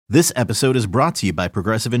This episode is brought to you by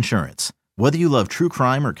Progressive Insurance. Whether you love true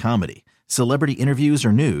crime or comedy, celebrity interviews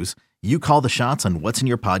or news, you call the shots on what's in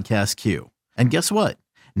your podcast queue. And guess what?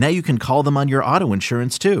 Now you can call them on your auto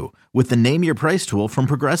insurance too with the Name Your Price tool from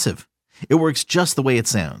Progressive. It works just the way it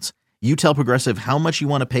sounds. You tell Progressive how much you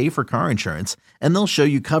want to pay for car insurance, and they'll show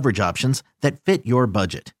you coverage options that fit your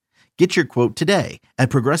budget. Get your quote today at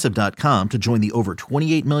Progressive.com to join the over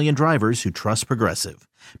 28 million drivers who trust Progressive.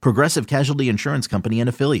 Progressive Casualty Insurance Company and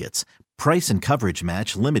Affiliates. Price and coverage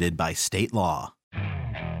match limited by state law.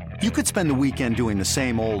 You could spend the weekend doing the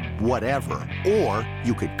same old whatever, or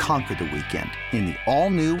you could conquer the weekend in the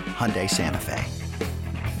all-new Hyundai Santa Fe.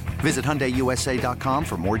 Visit HyundaiUSA.com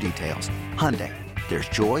for more details. Hyundai, there's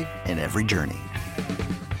joy in every journey.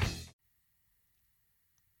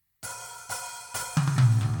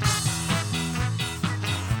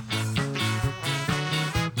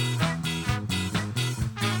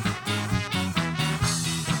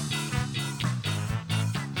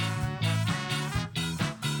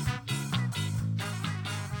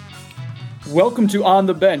 Welcome to On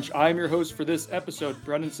the Bench. I'm your host for this episode,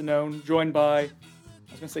 Brendan Sonnone, joined by, I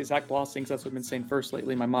was going to say Zach Blossing, because that's what I've been saying first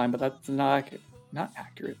lately in my mind, but that's not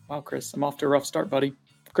accurate. Wow, Chris, I'm off to a rough start, buddy.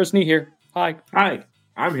 Chris Nee here. Hi. Hi.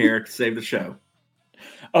 I'm here to save the show.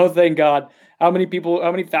 Oh, thank God. How many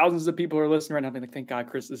thousands of people are listening right now? Being like, thank God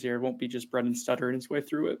Chris is here. It won't be just Brendan stuttering his way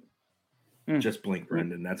through it. Just blink,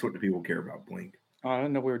 Brendan. That's what the people care about. Blink. Oh, I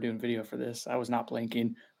didn't know we were doing video for this. I was not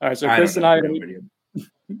blinking. All right, so Chris and I are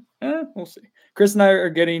we'll see. Chris and I are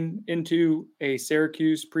getting into a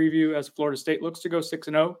Syracuse preview as Florida State looks to go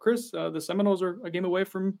 6-0. Chris, the Seminoles are a game away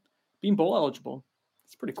from being bowl eligible.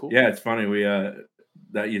 It's pretty cool. Yeah, it's funny. We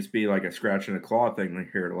that used to be like a scratch and a claw thing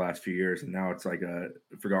here the last few years, and now it's like a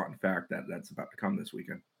forgotten fact that's about to come this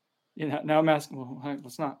weekend. Yeah, now I'm asking. Well,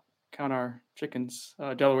 let's not count our chickens,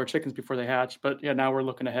 Delaware chickens, before they hatch. But yeah, now we're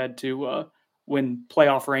looking ahead to when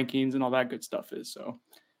playoff rankings and all that good stuff is. So.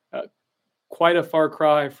 Quite a far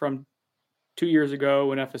cry from 2 years ago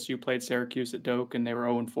when FSU played Syracuse at Doak and they were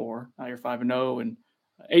 0-4. Now you're 5-0 and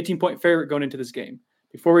 18-point favorite going into this game.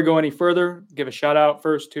 Before we go any further, give a shout out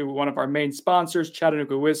first to one of our main sponsors,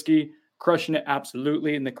 Chattanooga Whiskey, crushing it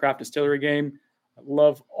absolutely in the craft distillery game. I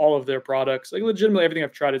love all of their products. Like legitimately everything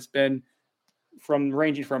I've tried, it's been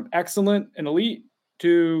ranging from excellent and elite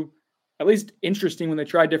to at least interesting when they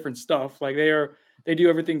try different stuff. Like they do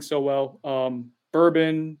everything so well.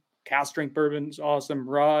 Bourbon, cast strength bourbon is awesome.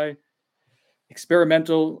 Rye,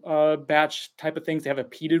 experimental batch type of things. They have a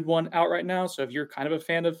peated one out right now. So if you're kind of a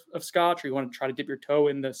fan of Scotch or you want to try to dip your toe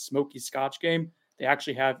in the smoky Scotch game, they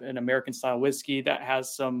actually have an American style whiskey that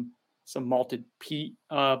has some malted peat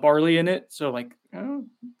barley in it. So give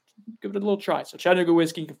it a little try. So Chattanooga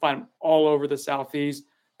Whiskey, you can find them all over the Southeast.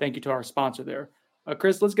 Thank you to our sponsor there.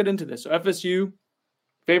 Chris, let's get into this. So FSU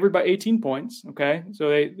favored by 18 points. Okay. So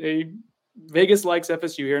they Vegas likes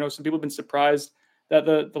FSU here. I know some people have been surprised that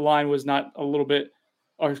the line was not a little bit,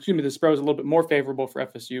 the spread was a little bit more favorable for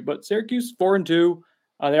FSU. But Syracuse 4-2.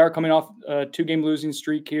 They are coming off a 2-game losing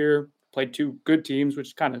streak here. Played two good teams, which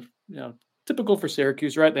is kind of typical for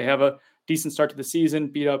Syracuse, right? They have a decent start to the season,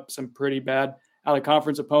 beat up some pretty bad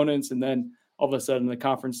out-of-conference opponents, and then all of a sudden the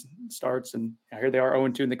conference starts, and here they are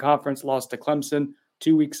 0-2 in the conference, lost to Clemson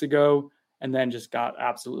 2 weeks ago, and then just got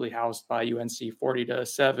absolutely housed by UNC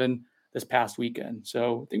 40-7. This past weekend.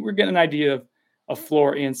 So I think we're getting an idea of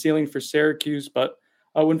floor and ceiling for Syracuse. But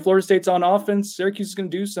when Florida State's on offense, Syracuse is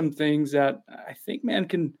going to do some things that I think,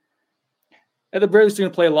 can, at the very least,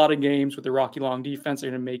 going to play a lot of games with the Rocky Long defense.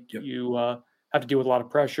 They're going to make you have to deal with a lot of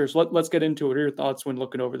pressure. So let's get into it. What are your thoughts when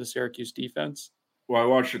looking over the Syracuse defense? Well, I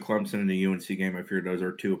watched the Clemson and the UNC game. I figured those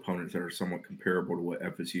are two opponents that are somewhat comparable to what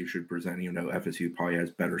FSU should present, even though FSU probably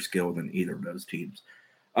has better skill than either of those teams.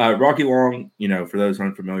 Rocky Long, for those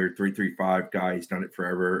unfamiliar, 3-3-5 guy. He's done it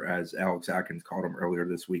forever, as Alex Atkins called him earlier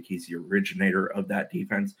this week. He's the originator of that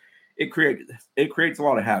defense. It creates a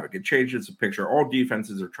lot of havoc. It changes the picture. All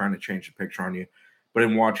defenses are trying to change the picture on you, but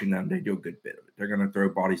in watching them, they do a good bit of it. They're going to throw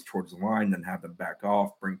bodies towards the line, then have them back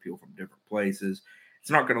off, bring people from different places.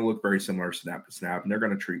 It's not going to look very similar snap to snap, and they're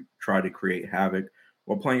going to try to create havoc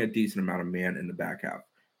while playing a decent amount of man in the back half.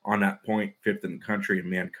 On that point, 5th in the country in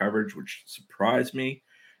man coverage, which surprised me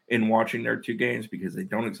in watching their two games because they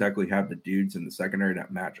don't exactly have the dudes in the secondary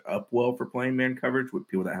that match up well for playing man coverage with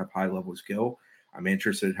people that have high level skill. I'm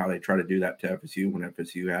interested in how they try to do that to FSU when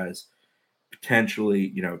FSU has potentially,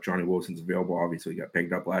 Johnny Wilson's available. Obviously, he got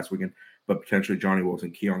banged up last weekend, but potentially Johnny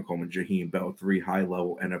Wilson, Keon Coleman, Jaheim Bell, 3 high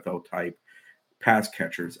level NFL type pass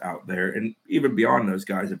catchers out there. And even beyond those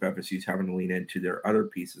guys, if FSU's having to lean into their other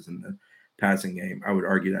pieces in the passing game, I would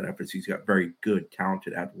argue that FSU's got very good,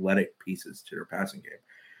 talented, athletic pieces to their passing game.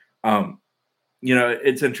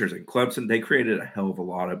 It's interesting. Clemson, they created a hell of a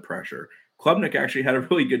lot of pressure. Klubnik actually had a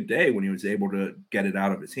really good day when he was able to get it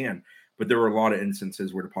out of his hand. But there were a lot of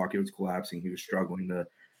instances where the pocket was collapsing. He was struggling to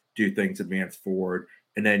do things, advance forward.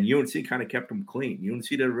 And then UNC kind of kept him clean. UNC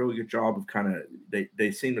did a really good job of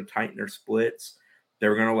they seemed to tighten their splits. They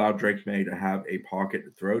were going to allow Drake May to have a pocket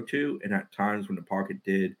to throw to. And at times when the pocket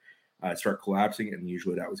did start collapsing, and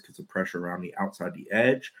usually that was because of pressure around the outside the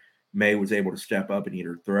edge, May was able to step up and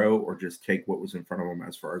either throw or just take what was in front of him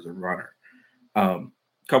as far as a runner.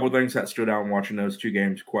 Couple of things that stood out in watching those two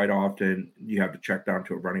games. Quite often, you have to check down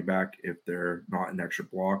to a running back if they're not an extra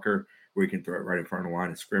blocker, where you can throw it right in front of the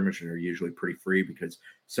line of scrimmage, and they're usually pretty free because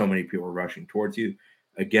so many people are rushing towards you.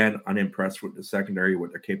 Again, unimpressed with the secondary,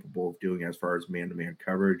 what they're capable of doing as far as man-to-man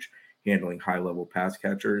coverage, handling high-level pass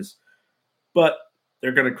catchers. But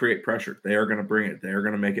they're going to create pressure. They are going to bring it. They are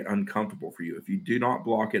going to make it uncomfortable for you. If you do not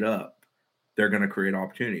block it up, they're going to create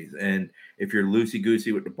opportunities. And if you're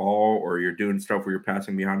loosey-goosey with the ball or you're doing stuff where you're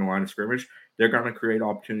passing behind the line of scrimmage, they're going to create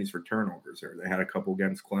opportunities for turnovers there. They had a couple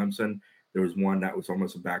against Clemson. There was one that was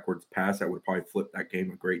almost a backwards pass that would probably flip that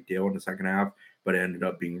game a great deal in the second half, but it ended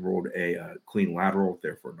up being ruled a clean lateral,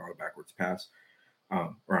 therefore not a backwards pass.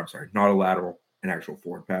 Not a lateral, an actual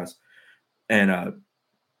forward pass. And I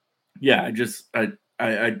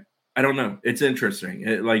don't know. It's interesting.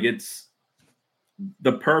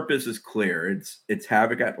 The purpose is clear. It's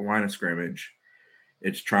havoc at the line of scrimmage.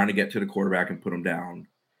 It's trying to get to the quarterback and put them down.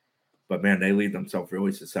 But, man, they leave themselves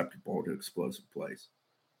really susceptible to explosive plays.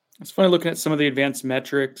 It's funny looking at some of the advanced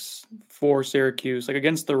metrics for Syracuse. Like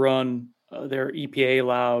against the run, their EPA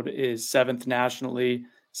allowed is 7th nationally,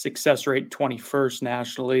 success rate 21st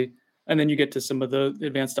nationally. And then you get to some of the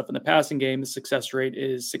advanced stuff in the passing game. The success rate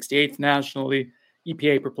is 68th nationally,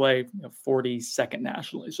 EPA per play 42nd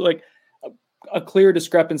nationally. So like a clear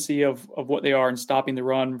discrepancy of what they are in stopping the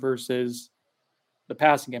run versus the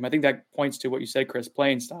passing game. I think that points to what you said, Chris,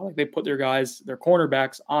 playing style. Like they put their guys, their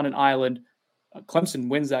cornerbacks on an island. Clemson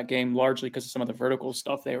wins that game largely because of some of the vertical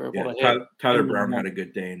stuff they were able to hit. Tyler Brown had a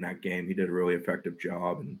good day in that game. He did a really effective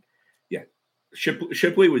job. And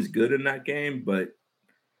Shipley was good in that game, but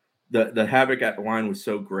the havoc at the line was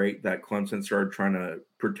so great that Clemson started trying to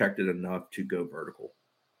protect it enough to go vertical.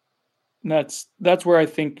 And that's where I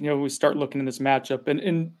think, we start looking in this matchup.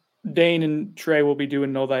 And Dane and Trey will be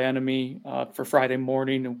doing Know Thy Enemy for Friday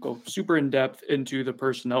morning and go super in-depth into the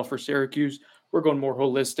personnel for Syracuse. We're going more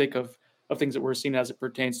holistic of things that we're seeing as it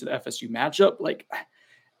pertains to the FSU matchup. Like,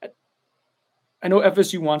 I know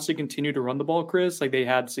FSU wants to continue to run the ball, Chris. Like, they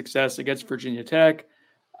had success against Virginia Tech.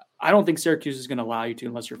 I don't think Syracuse is going to allow you to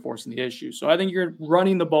unless you're forcing the issue. So I think you're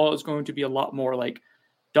running the ball is going to be a lot more like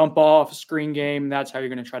dump off, screen game. That's how you're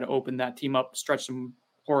going to try to open that team up, stretch them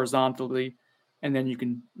horizontally, and then you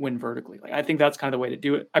can win vertically. Like, I think that's kind of the way to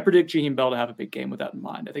do it. I predict Jaheim Bell to have a big game with that in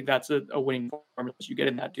mind. I think that's a winning formula. You get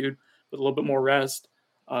in that dude with a little bit more rest,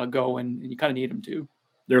 go, and you kind of need him to.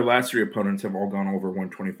 Their last three opponents have all gone over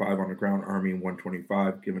 125 on the ground. Army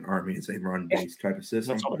 125, given Army is a run-based type of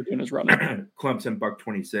system. That's all they're doing is running. Clemson buck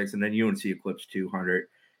 26, and then UNC eclipsed 200.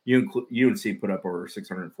 UNC put up over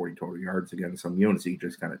 640 total yards against them. UNC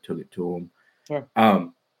just kind of took it to them.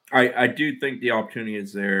 Sure. I do think the opportunity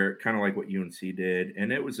is there, kind of like what UNC did,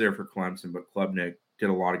 and it was there for Clemson, but Klubnik did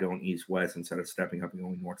a lot of going east-west instead of stepping up and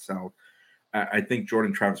going north-south. I think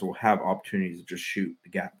Jordan Travis will have opportunities to just shoot the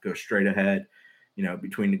gap, go straight ahead,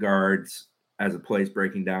 between the guards as the play's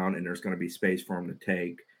breaking down, and there's going to be space for him to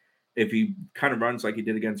take. If he kind of runs like he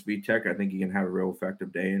did against VTech, I think he can have a real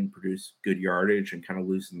effective day and produce good yardage and kind of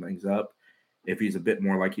loosen things up. If he's a bit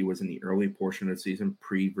more like he was in the early portion of the season,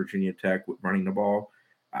 pre-Virginia Tech with running the ball,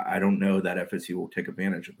 I don't know that FSU will take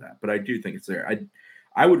advantage of that. But I do think it's there.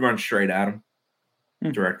 I would run straight at him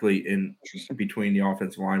directly in between the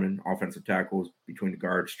offensive linemen, offensive tackles, between the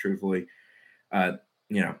guards, truthfully.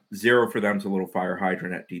 Zero for them's a little fire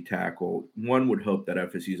hydrant at D tackle. One would hope that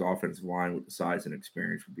FSU's offensive line with the size and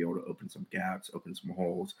experience would be able to open some gaps, open some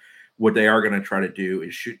holes. What they are going to try to do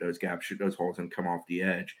is shoot those gaps, shoot those holes, and come off the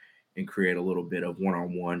edge and create a little bit of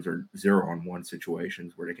one-on-ones or zero-on-one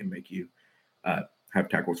situations where they can make you have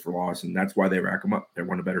tackles for loss. And that's why they rack them up. They're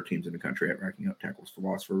one of the better teams in the country at racking up tackles for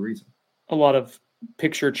loss for a reason. A lot of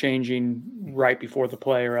picture changing right before the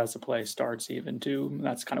play or as the play starts even too. And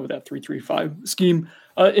that's kind of what that 3-3-5 scheme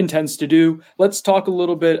intends to do. Let's talk a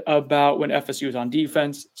little bit about when FSU is on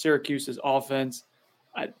defense, Syracuse's offense.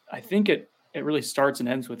 I think it really starts and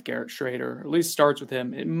ends with Garrett Schrader, or at least starts with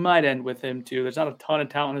him. It might end with him too. There's not a ton of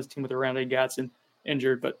talent on his team with Randall Gatson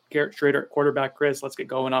injured, but Garrett Schrader at quarterback. Chris, let's get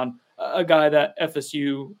going on a guy that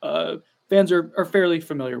FSU fans are fairly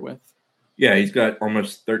familiar with. Yeah, he's got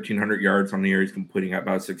almost 1,300 yards on the year. He's completing at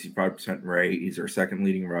about 65% rate. He's our second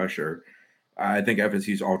leading rusher. I think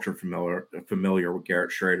FSU's ultra familiar with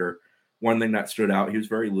Garrett Schrader. One thing that stood out, he was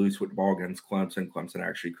very loose with the ball against Clemson. Clemson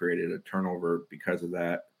actually created a turnover because of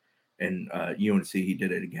that. And UNC, he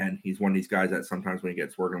did it again. He's one of these guys that sometimes when he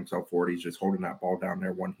gets working himself forward, he's just holding that ball down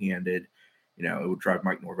there one-handed. It would drive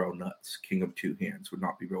Mike Norvell nuts. King of two hands would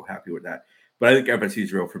not be real happy with that. But I think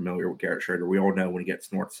FSU's real familiar with Garrett Schrader. We all know when he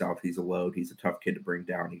gets north-south, he's a load. He's a tough kid to bring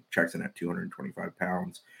down. He checks in at 225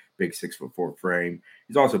 pounds, big 6'4" frame.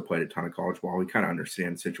 He's also played a ton of college ball. He kind of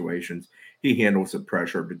understands situations. He handles the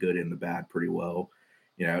pressure of the good and the bad pretty well.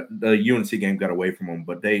 The UNC game got away from him,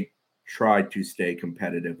 but they tried to stay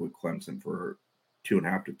competitive with Clemson for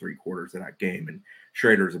 2.5 to 3 quarters of that game, and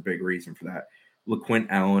Schrader is a big reason for that. LaQuint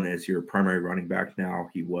Allen is your primary running back now.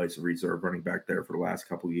 He was a reserve running back there for the last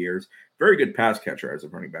couple of years. Very good pass catcher as a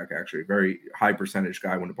running back, actually. Very high percentage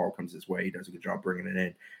guy when the ball comes his way. He does a good job bringing it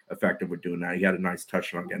in, effective with doing that. He had a nice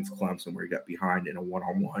touchdown against Clemson where he got behind in a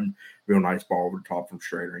one-on-one. Real nice ball over the top from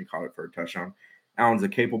Schrader, and he caught it for a touchdown. Allen's a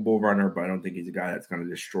capable runner, but I don't think he's a guy that's going to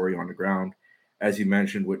destroy you on the ground. As you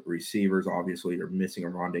mentioned, with receivers, obviously they're missing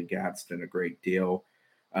Rondé Gadsden a great deal.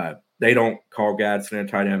 They don't call Gadsden a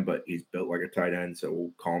tight end, but he's built like a tight end, so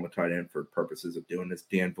we'll call him a tight end for purposes of doing this.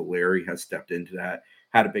 Dan Valeri has stepped into that,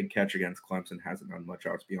 had a big catch against Clemson, hasn't done much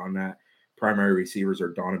else beyond that. Primary receivers are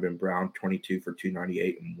Donovan Brown, 22 for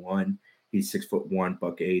 298 and 1. He's 6'1",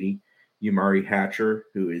 $180. Umari Hatcher,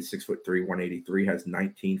 who is 6'3", 183, has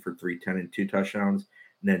 19 for 310 and 2 touchdowns.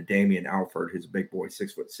 And then Damian Alford, who's a big boy,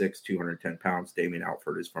 6'6", 210 pounds. Damian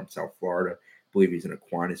Alford is from South Florida. I believe he's an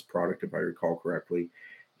Aquinas product, if I recall correctly.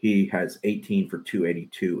 He has 18 for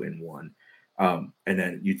 282 and 1. And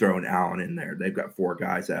then you throw an Allen in there. They've got 4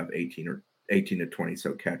 guys that have 18 to 20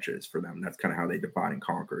 so catches for them. That's kind of how they divide and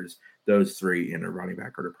conquer. Those 3 in a running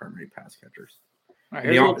back are the primary pass catchers. All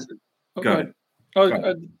right, go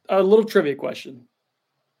ahead. A little trivia question.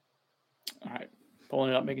 All right. Pulling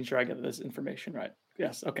it up, making sure I get this information right.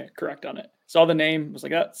 Yes. Okay. Correct on it. Saw the name. Was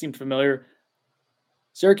like, that seemed familiar.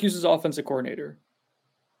 Syracuse's offensive coordinator,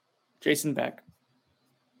 Jason Beck,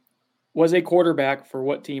 was a quarterback for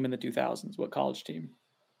what team in the 2000s? What college team?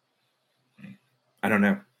 I don't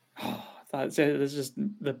know. I thought this is just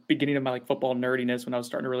the beginning of my football nerdiness when I was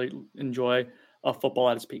starting to really enjoy football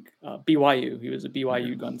at its peak. BYU. He was a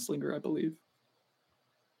BYU gunslinger, I believe.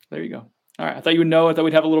 There you go. All right. I thought you would know. I thought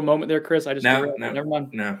we'd have a little moment there, Chris. Never mind.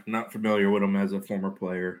 No, not familiar with him as a former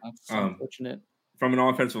player. That's unfortunate. From an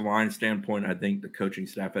offensive line standpoint, I think the coaching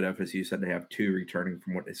staff at FSU said they have 2 returning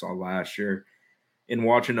from what they saw last year. In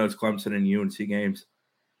watching those Clemson and UNC games,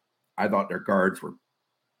 I thought their guards were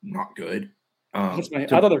not good. I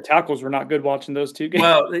thought their tackles were not good watching those 2 games.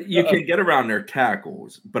 Well, you can get around their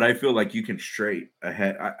tackles, but I feel like you can straight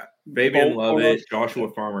ahead. Fabian Lovett, Joshua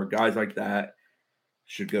Farmer, guys like that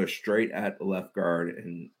should go straight at the left guard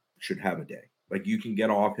and should have a day. Like, you can get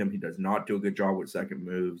off him. He does not do a good job with second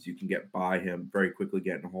moves. You can get by him very quickly,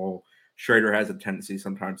 get in the hole. Schrader has a tendency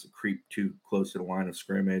sometimes to creep too close to the line of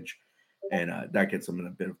scrimmage, and that gets him in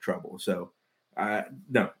a bit of trouble. So,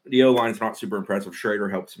 no, the O-line is not super impressive. Schrader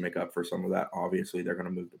helps make up for some of that. Obviously, they're going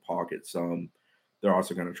to move the pocket some. They're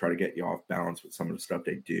also going to try to get you off balance with some of the stuff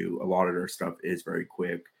they do. A lot of their stuff is very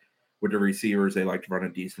quick. With the receivers, they like to run a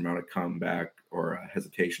decent amount of comeback or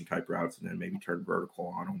hesitation type routes and then maybe turn vertical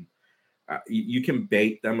on them. You can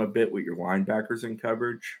bait them a bit with your linebackers in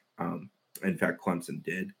coverage. In fact, Clemson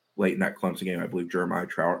did. Late in that Clemson game, I believe Jeremiah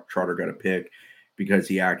Trotter got a pick because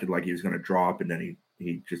he acted like he was going to drop, and then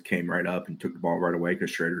he just came right up and took the ball right away because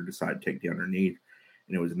Schrader decided to take the underneath,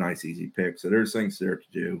 and it was a nice, easy pick. So there's things there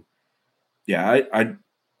to do. Yeah,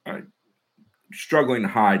 I struggling to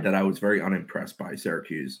hide that I was very unimpressed by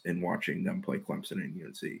Syracuse in watching them play Clemson and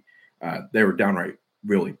UNC. They were downright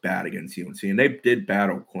really bad against UNC, and they did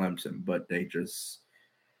battle Clemson, but they just,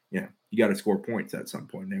 you got to score points at some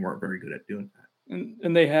point. They weren't very good at doing that.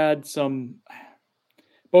 And they had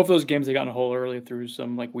both those games they got in a hole early through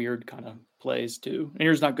some weird kind of plays too. And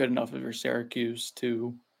here's not good enough for Syracuse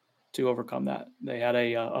to overcome that. They had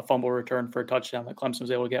a fumble return for a touchdown that Clemson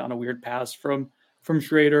was able to get on a weird pass from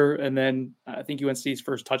Schrader. And then I think UNC's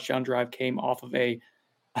first touchdown drive came off of a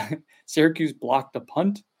Syracuse blocked a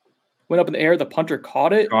punt. Went up in the air. The punter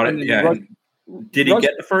caught it. Yeah. Did he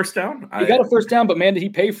get the first down? He got a first down, but man, did he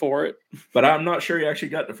pay for it? But I'm not sure he actually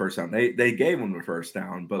got the first down. They gave him the first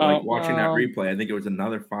down, but watching that replay, I think it was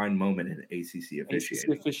another fine moment in ACC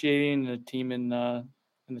officiating. ACC officiating, the team in the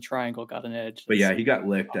triangle got an edge. But yeah, he got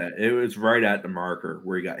licked at. It was right at the marker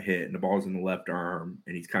where he got hit, and the ball's in the left arm,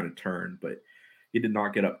 and he's kind of turned, but he did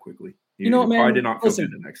not get up quickly. You know what, man? Probably did not feel Listen,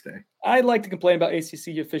 good the next day. I like to complain about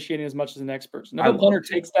ACC officiating as much as the next person. If I a punter love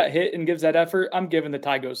to. takes that hit and gives that effort, I'm giving the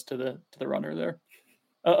tie goes to the runner there.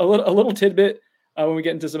 A little tidbit when we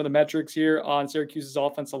get into some of the metrics here on Syracuse's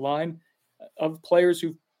offensive line of players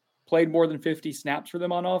who've played more than 50 snaps for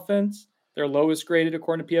them on offense. Their lowest graded,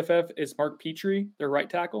 according to PFF, is Mark Petrie, their right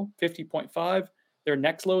tackle, 50.5. Their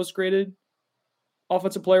next lowest graded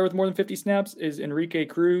offensive player with more than 50 snaps is Enrique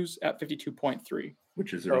Cruz at 52.3.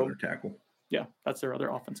 Which is their other tackle. Yeah, that's their other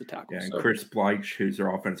offensive tackle. Yeah, and Chris Bleich, who's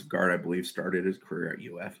their offensive guard, I believe, started his career at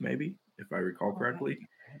UF, maybe, if I recall correctly.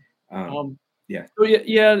 Yeah. So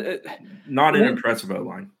yeah. Not an impressive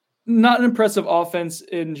O-line. Not an impressive offense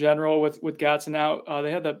in general with Gatson out.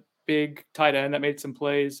 They had that big tight end that made some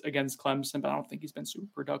plays against Clemson, but I don't think he's been super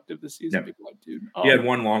productive this season. Yep. Big white dude. He had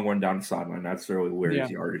one long one down the sideline. That's really where his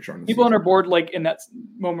yardage on the people season. on our board, like in that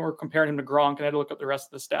moment, we're comparing him to Gronk, and I had to look up the rest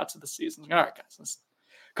of the stats of the season. Like, all right, guys, let's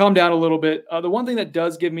calm down a little bit. The one thing that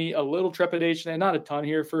does give me a little trepidation, and not a ton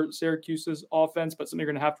here for Syracuse's offense, but something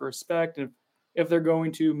you're going to have to respect, and if they're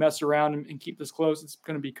going to mess around and keep this close, it's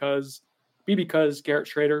going to be because Garrett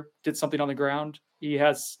Schrader did something on the ground. He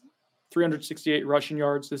has 368 rushing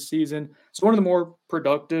yards this season. So one of the more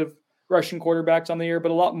productive rushing quarterbacks on the year,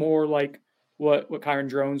 but a lot more like what Kyron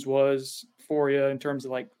Drones was for you in terms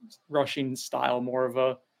of like rushing style, more of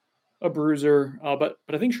a bruiser. But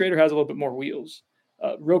I think Schrader has a little bit more wheels.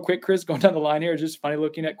 Real quick, Chris, going down the line here, it's just funny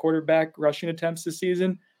looking at quarterback rushing attempts this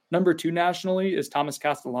season. Number 2 nationally is Thomas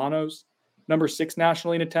Castellanos. Number 6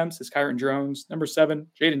 nationally in attempts is Kyron Drones. Number 7,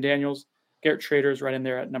 Jaden Daniels. Garrett Schrader is right in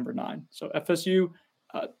there at number 9. So FSU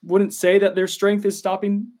wouldn't say that their strength is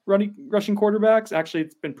stopping rushing quarterbacks. Actually,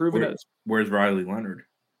 it's been proven. Where's Riley Leonard?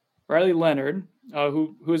 Riley Leonard,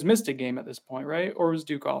 who has missed a game at this point, right? Or was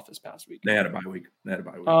Duke off this past week? They had a bye week.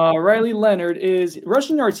 Riley Leonard is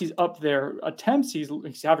rushing yards. He's up there. Attempts, he's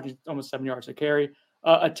averaging almost 7 yards a carry.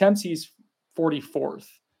 Attempts, he's 44th,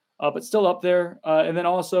 but still up there. And then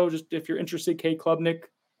also, just if you're interested, Cade Klubnik,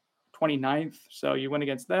 29th. So you went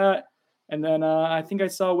against that. And then I think I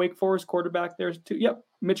saw Wake Forest quarterback there too. Yep,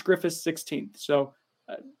 Mitch Griffiths, 16th. So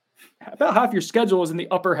about half your schedule is in the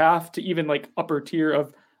upper half to even like upper tier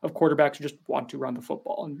of quarterbacks who just want to run the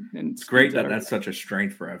football. And it's great that that's such a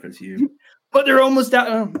strength for FSU. But they're almost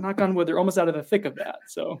out. Knock on wood, they're almost out of the thick of that.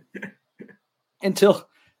 So until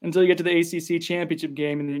you get to the ACC championship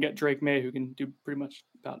game, and then you got Drake May, who can do pretty much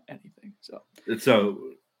about anything. So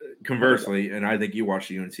conversely, and I think you watched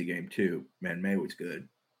the UNC game too. Man, May was good.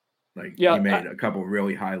 He made a couple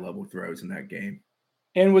really high level throws in that game,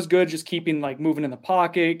 and was good just keeping moving in the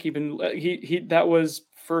pocket. Keeping he that was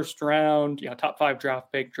first round, top 5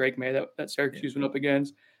 draft pick Drake May that Syracuse went up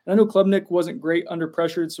against. And I know Klubnik wasn't great under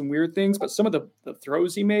pressure, some weird things, but some of the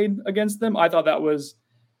throws he made against them, I thought that was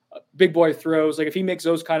big boy throws. Like if he makes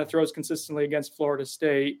those kind of throws consistently against Florida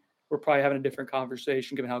State, we're probably having a different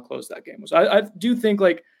conversation given how close that game was. I do think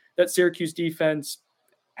that Syracuse defense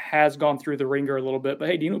has gone through the ringer a little bit, but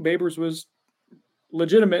hey, Dino Babers was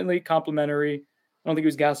legitimately complimentary. I don't think he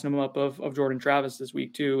was gassing him up of Jordan Travis this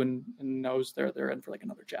week too, and knows they're in for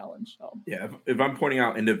another challenge. Yeah, if I'm pointing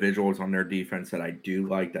out individuals on their defense that I do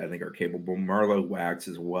like that I think are capable, Marlo Wax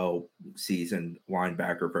is a well-seasoned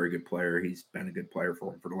linebacker, very good player. He's been a good player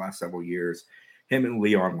for the last several years. Him and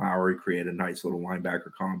Leon Lowry create a nice little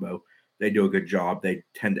linebacker combo. They do a good job. They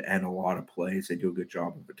tend to end a lot of plays. They do a good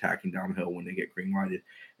job of attacking downhill when they get green lighted.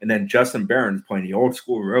 And then Justin Barron's playing the old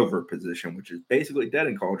school rover position, which is basically dead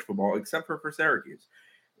in college football, except for Syracuse.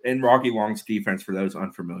 And Rocky Long's defense, for those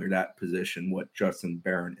unfamiliar, that position, what Justin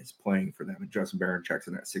Barron is playing for them, and Justin Barron checks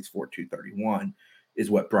in at 6'4", 231,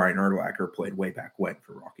 is what Brian Urlacher played way back when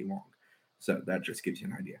for Rocky Long. So that just gives you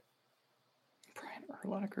an idea. Brian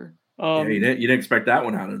Urlacher. You didn't expect that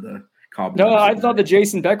one out of the Cobb. No, I thought the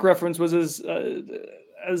Jason Beck reference was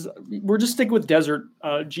as we're just sticking with desert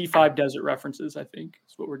G5 desert references. I think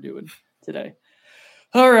is what we're doing today.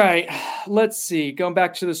 All right, let's see. Going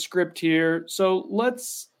back to the script here. So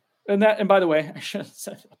and by the way, I should have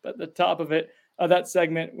said up at the top of it, that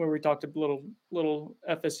segment where we talked a little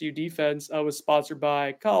FSU defense was sponsored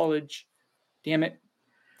by College. Damn it.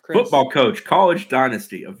 Chris. Football Coach, College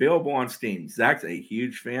Dynasty, available on Steam. Zach's a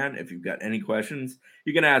huge fan. If you've got any questions,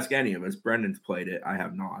 you can ask any of us. Brendan's played it. I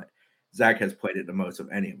have not. Zach has played it the most of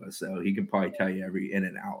any of us, so he can probably tell you every in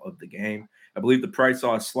and out of the game. I believe the price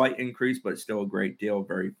saw a slight increase, but it's still a great deal.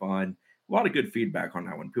 Very fun. A lot of good feedback on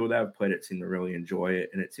that one. People that have played it seem to really enjoy it,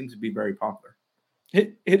 and it seems to be very popular.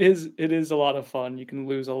 It is a lot of fun. You can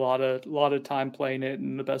lose a lot of time playing it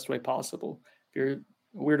in the best way possible. If you're a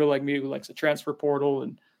weirdo like me who likes a transfer portal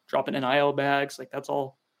and dropping NIL bags, that's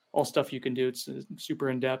all stuff you can do. It's super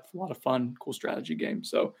in depth, a lot of fun, cool strategy game.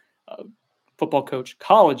 So Football Coach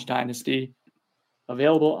College Dynasty,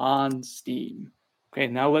 available on Steam. Okay,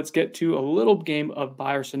 now let's get to a little game of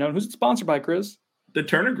Buy or Sonone. Who's it sponsored by, Chris? The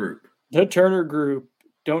Turner Group. The Turner Group.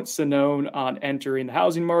 Don't Sonone on entering the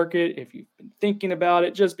housing market. If you've been thinking about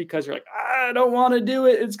it, just because you're like, I don't want to do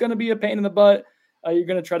it, it's going to be a pain in the butt. You're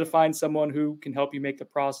going to try to find someone who can help you make the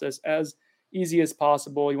process as easy as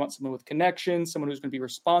possible. You want someone with connections, someone who's going to be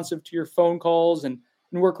responsive to your phone calls and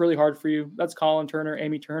work really hard for you. That's Colin Turner,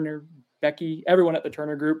 Amy Turner, Becky, everyone at the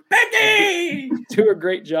Turner Group. Becky! Do a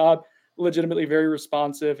great job. Legitimately very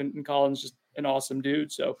responsive, and Colin's just an awesome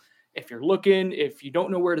dude. So if you're looking, if you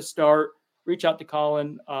don't know where to start, reach out to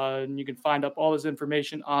Colin, and you can find up all this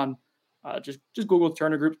information on just Google the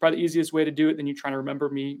Turner Group. It's probably the easiest way to do it than you trying to remember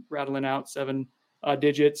me rattling out 7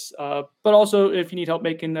 digits. But also, if you need help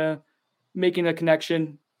making a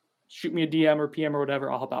connection, shoot me a DM or PM or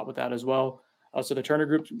whatever. I'll help out with that as well. So the Turner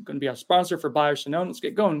Group is going to be a sponsor for Buy or Sonone. Let's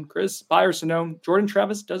get going, Chris. Buy or Sonone. Jordan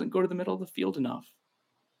Travis doesn't go to the middle of the field enough.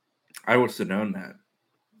 I would have known that.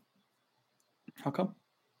 How come?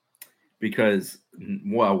 Because,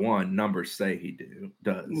 well, one, numbers say he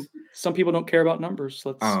does. Some people don't care about numbers.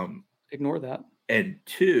 Let's ignore that. And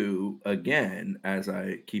two, again, as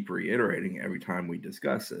I keep reiterating every time we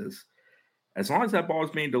discuss this, as long as that ball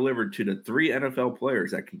is being delivered to the 3 NFL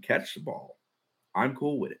players that can catch the ball, I'm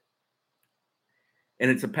cool with it. And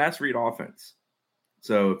it's a pass read offense.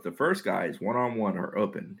 So if the first guy is one-on-one or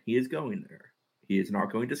open, he is going there. He is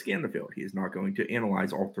not going to scan the field. He is not going to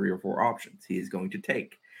analyze all 3 or 4 options. He is going to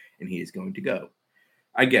take, and he is going to go.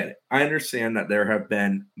 I get it. I understand that there have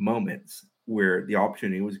been moments where the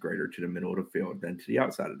opportunity was greater to the middle of the field than to the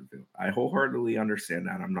outside of the field. I wholeheartedly understand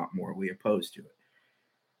that. I'm not morally opposed to it.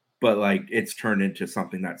 But, it's turned into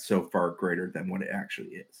something that's so far greater than what it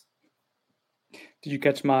actually is. Did you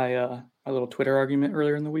catch my my little Twitter argument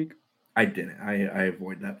earlier in the week? I didn't. I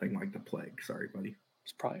avoid that thing like the plague. Sorry, buddy.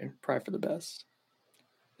 It's probably for the best.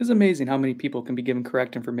 It's amazing how many people can be given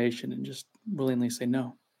correct information and just willingly say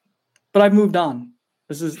no. But I've moved on.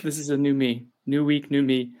 This is a new me. New week, new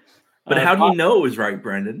me. But how do you know it was right,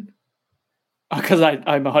 Brendan? Because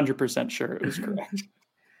I'm 100% sure it was correct.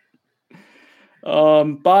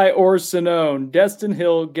 Buy or Sonone. Destin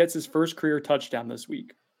Hill gets his first career touchdown this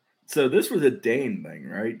week. So this was a Dane thing,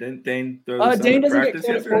 right? Didn't Dane throw this Dane doesn't practice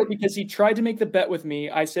get credit for it because he tried to make the bet with me.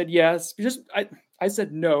 I said yes. I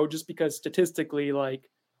said no, just because statistically, I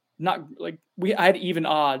had even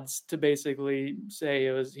odds to basically say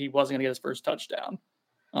he wasn't going to get his first touchdown.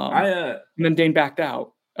 And then Dane backed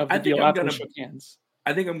out of the deal after we shook hands.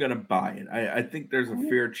 I think I'm going to buy it. I think there's a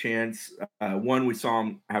fair chance. One, we saw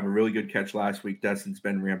him have a really good catch last week. Destin's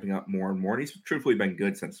been ramping up more and more, and he's truthfully been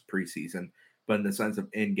good since preseason. But in the sense of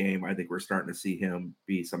in-game, I think we're starting to see him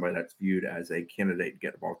be somebody that's viewed as a candidate to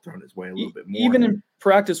get the ball thrown his way a little bit more. Even in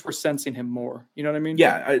practice, we're sensing him more. You know what I mean?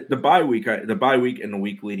 Yeah, the bye week and the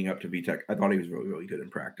week leading up to VTech, I thought he was really, really good in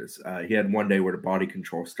practice. He had one day where the body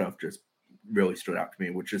control stuff just really stood out to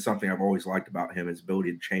me, which is something I've always liked about him, his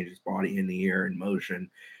ability to change his body in the air in motion,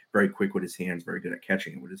 very quick with his hands, very good at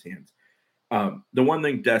catching it with his hands. The one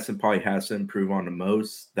thing Destin probably has to improve on the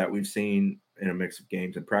most that we've seen in a mix of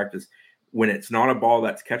games and practice, when it's not a ball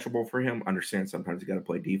that's catchable for him, understand sometimes you got to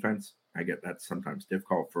play defense. I get that's sometimes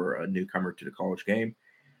difficult for a newcomer to the college game.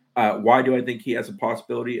 Why do I think he has a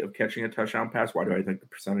possibility of catching a touchdown pass? Why do I think the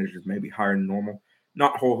percentage is maybe higher than normal?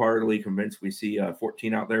 Not wholeheartedly convinced we see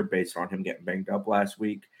 14 out there based on him getting banged up last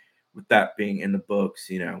week. With that being in the books,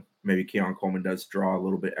 maybe Keon Coleman does draw a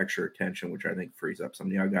little bit extra attention, which I think frees up some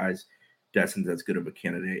of the other guys. Destin's as good of a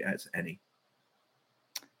candidate as any.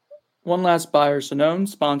 One last Buy or Sonone,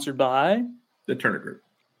 sponsored by the Turner Group.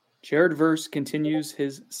 Jared Verse continues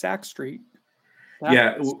his sack streak.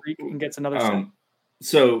 And gets another sack.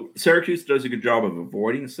 So Syracuse does a good job of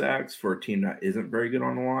avoiding sacks for a team that isn't very good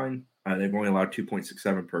on the line. They've only allowed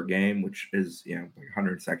 2.67 per game, which is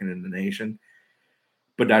 102nd in the nation.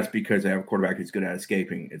 But that's because they have a quarterback who's good at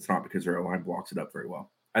escaping. It's not because their line blocks it up very well.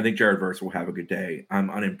 I think Jared Verse will have a good day. I'm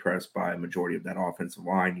unimpressed by a majority of that offensive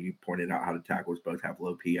line. You pointed out how the tackles both have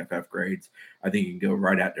low PFF grades. I think you can go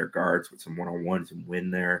right at their guards with some one-on-ones and win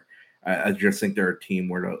there. I just think they're a team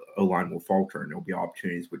where the O-line will falter, and there'll be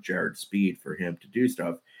opportunities with Jared's speed for him to do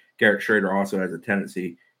stuff. Garrett Schrader also has a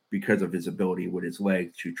tendency, because of his ability with his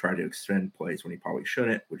legs, to try to extend plays when he probably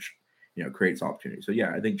shouldn't, which creates opportunity. So,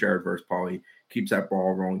 I think Jared Verse probably keeps that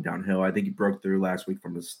ball rolling downhill. I think he broke through last week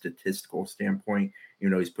from a statistical standpoint,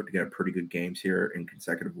 even though he's put together pretty good games here in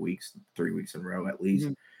consecutive weeks, 3 weeks in a row at least.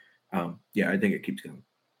 Mm-hmm. I think it keeps going.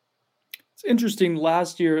 It's interesting.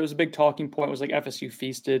 Last year, it was a big talking point. It was like FSU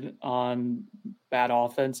feasted on bad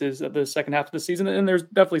offenses at the second half of the season, and there's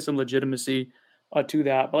definitely some legitimacy to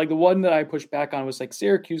that. But like the one that I pushed back on was like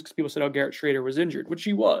Syracuse, because people said, oh, Garrett Schrader was injured, which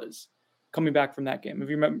he was coming back from that game. If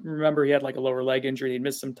you remember, he had like a lower leg injury. He'd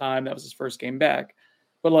missed some time. That was his first game back.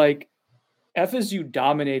 But like FSU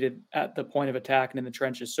dominated at the point of attack and in the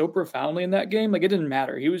trenches so profoundly in that game. Like it didn't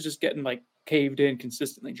matter. He was just getting like caved in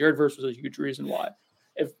consistently. Jared Verse was a huge reason why.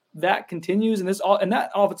 If that continues, and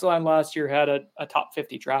that offensive line last year had a top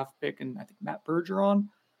 50 draft pick, and I think Matt Bergeron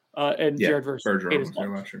and Jared Verse. Bergeron was there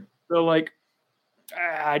last year. So like,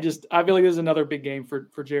 I feel like this is another big game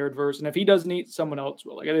for Jared Verse, and if he does need, someone else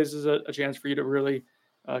will. Like this is a chance for you to really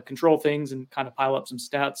control things and kind of pile up some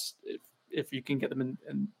stats if you can get them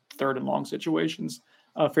in third and long situations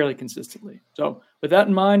fairly consistently. So with that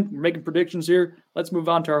in mind, we're making predictions here. Let's move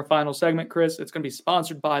on to our final segment, Chris. It's going to be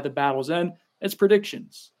sponsored by the Battle's End. It's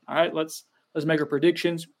predictions. All right, let's make our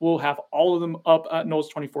predictions. We'll have all of them up at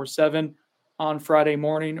Knowles 24/7 on Friday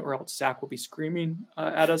morning, or else Zach will be screaming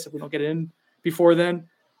at us if we don't get it in before then.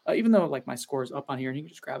 Even though like my score is up on here and he can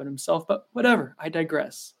just grab it himself, but whatever. I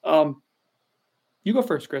digress. You go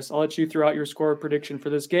first, Chris. I'll let you throw out your score prediction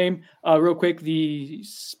for this game. Real quick, the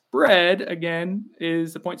spread again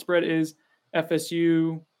is the point spread is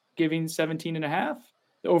FSU giving 17.5.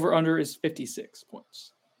 The over-under is 56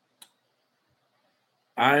 points.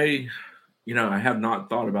 I have not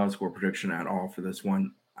thought about a score prediction at all for this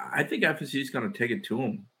one. I think FSU is going to take it to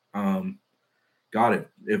them.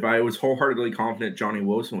 If I was wholeheartedly confident Johnny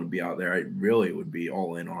Wilson would be out there, I really would be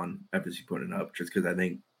all in on FSU putting it up, just because I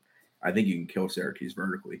think you can kill Syracuse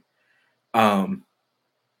vertically. I'll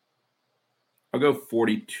go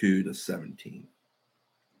 42-17.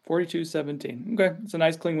 42-17. Okay, it's a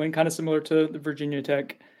nice clean win, kind of similar to the Virginia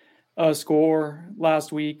Tech score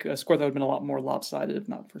last week. A score that would have been a lot more lopsided if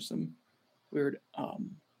not for some weird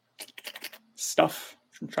stuff.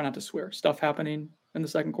 I'm trying not to swear. Stuff happening in the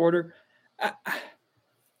second quarter.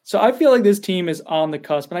 So I feel like this team is on the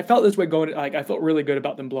cusp, and I felt this way I felt really good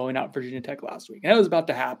about them blowing out Virginia Tech last week. And that was about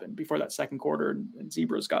to happen before that second quarter, and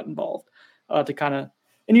Zebras got involved and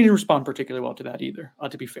you didn't respond particularly well to that either,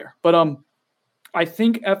 to be fair. But I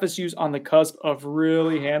think FSU's on the cusp of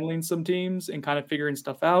really handling some teams and kind of figuring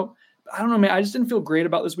stuff out. But I don't know, man. I just didn't feel great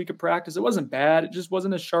about this week of practice. It wasn't bad. It just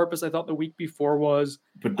wasn't as sharp as I thought the week before was.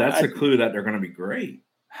 But that's a clue that they're going to be great.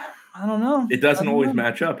 I don't know. It doesn't always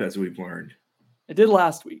match up, as we've learned. It did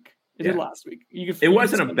last week. It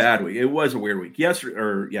wasn't a bad week. It was a weird week.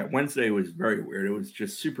 Wednesday was very weird. It was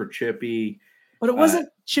just super chippy. But it wasn't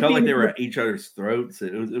chippy. Felt like they were at each other's throats.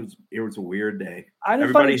 It was a weird day.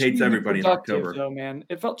 Everybody hates everybody in October. Though, man.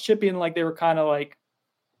 It felt chippy and like they were kind of like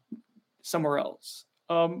somewhere else.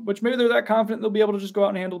 Which maybe they're that confident they'll be able to just go out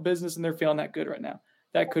and handle business and they're feeling that good right now.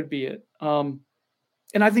 That could be it. And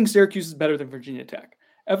I think Syracuse is better than Virginia Tech.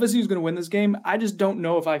 FSU is going to win this game. I just don't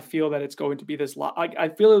know if I feel that it's going to be this lot. I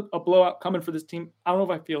feel a blowout coming for this team. I don't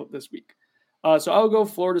know if I feel it this week. So I'll go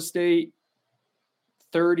Florida State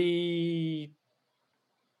 31.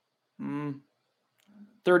 I'm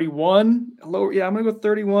going to go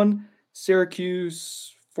 31.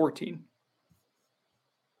 Syracuse 14.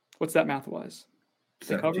 What's that math-wise?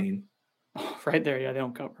 17. Oh, right there. Yeah, they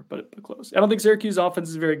don't cover, but close. I don't think Syracuse offense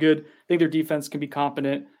is very good. I think their defense can be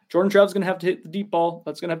competent. Jordan Travis is going to have to hit the deep ball.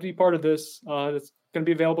 That's going to have to be part of this. That's going to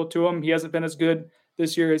be available to him. He hasn't been as good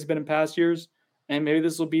this year as he's been in past years. And maybe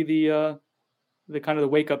this will be the kind of the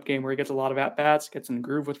wake-up game where he gets a lot of at-bats, gets in the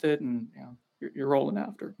groove with it, and you're rolling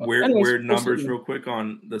after. Weird numbers real quick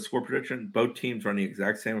on the score prediction. Both teams run the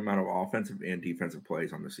exact same amount of offensive and defensive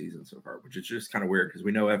plays on the season so far, which is just kind of weird because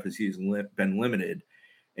we know FSU's been limited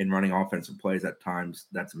in running offensive plays at times.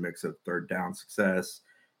 That's a mix of third down success,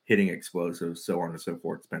 hitting explosives, so on and so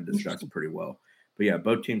forth. It's been discussed pretty well. But yeah,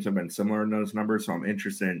 both teams have been similar in those numbers, so I'm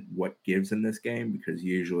interested in what gives in this game because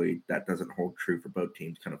usually that doesn't hold true for both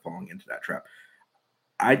teams kind of falling into that trap.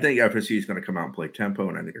 I think FSU is going to come out and play tempo,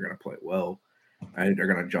 and I think they're going to play it well. I think they're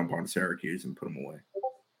going to jump on Syracuse and put them away.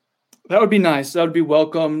 That would be nice. That would be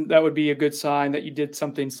welcome. That would be a good sign that you did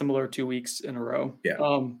something similar 2 weeks in a row. Yeah.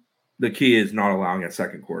 The key is not allowing a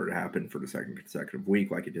second quarter to happen for the second consecutive week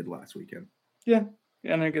like it did last weekend. Yeah.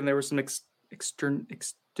 And again, there were some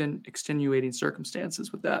extenuating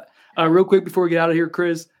circumstances with that. Real quick before we get out of here,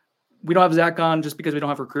 Chris, we don't have Zach on just because we don't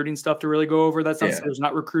have recruiting stuff to really go over. That's not there's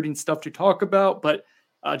not recruiting stuff to talk about, but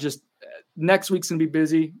just next week's going to be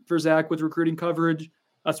busy for Zach with recruiting coverage.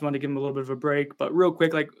 I just wanted to give him a little bit of a break. But real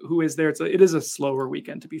quick, like who is there? It is a slower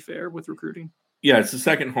weekend, to be fair, with recruiting. Yeah, it's the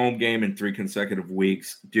second home game in 3 consecutive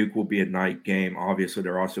weeks. Duke will be a night game. Obviously,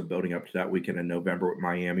 they're also building up to that weekend in November with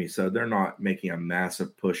Miami, so they're not making a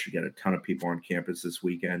massive push to get a ton of people on campus this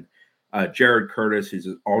weekend. Jared Curtis, who's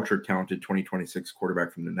an ultra-talented 2026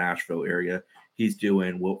 quarterback from the Nashville area, he's due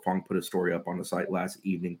in. Wilt Fong put a story up on the site last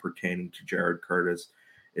evening pertaining to Jared Curtis.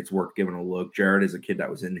 It's worth giving a look. Jared is a kid that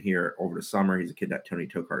was in here over the summer. He's a kid that Tony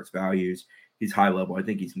Tokarz values. He's high level. I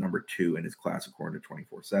think he's number 2 in his class according to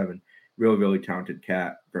 24/7. Really, really talented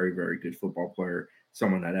cat. Very, very good football player.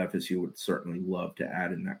 Someone that FSU would certainly love to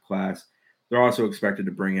add in that class. They're also expected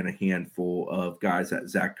to bring in a handful of guys that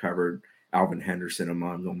Zach covered, Alvin Henderson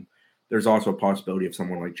among them. There's also a possibility of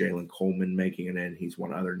someone like Jalen Coleman making it in. He's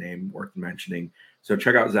one other name worth mentioning. So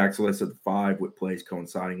check out Zach's list of the 5 with plays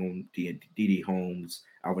coinciding on D.D. Holmes,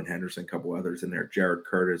 Alvin Henderson, a couple others in there, Jared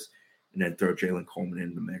Curtis, and then throw Jalen Coleman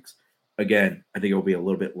in the mix. Again, I think it'll be a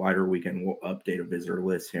little bit lighter weekend. We'll update a visitor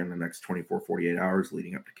list here in the next 24, 48 hours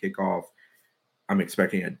leading up to kickoff. I'm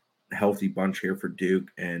expecting a healthy bunch here for Duke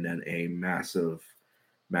and then a massive,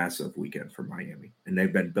 massive weekend for Miami. And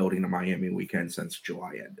they've been building the Miami weekend since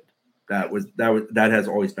July ended. That has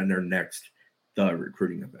always been their next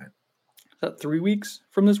recruiting event. Is that 3 weeks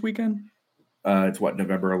from this weekend? It's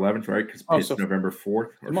November 11th, right? Because Pitt's November 4th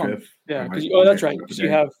or 5th. Yeah, that's right. So you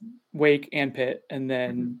have Wake and Pitt, and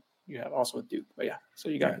then you have also with Duke. But yeah, so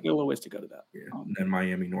you got a little ways to go to that. Yeah. And then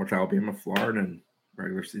Miami, North Alabama, Florida, and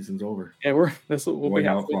regular season's over. Yeah, we'll be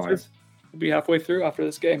halfway through. We'll be halfway through after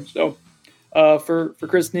this game. So for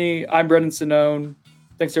Chris Nee, I'm Brendan Sinone.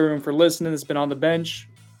 Thanks everyone for listening. It's been On the Bench.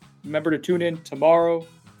 Remember to tune in tomorrow,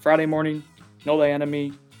 Friday morning, No La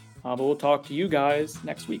Enemy. But we'll talk to you guys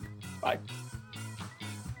next week. Bye.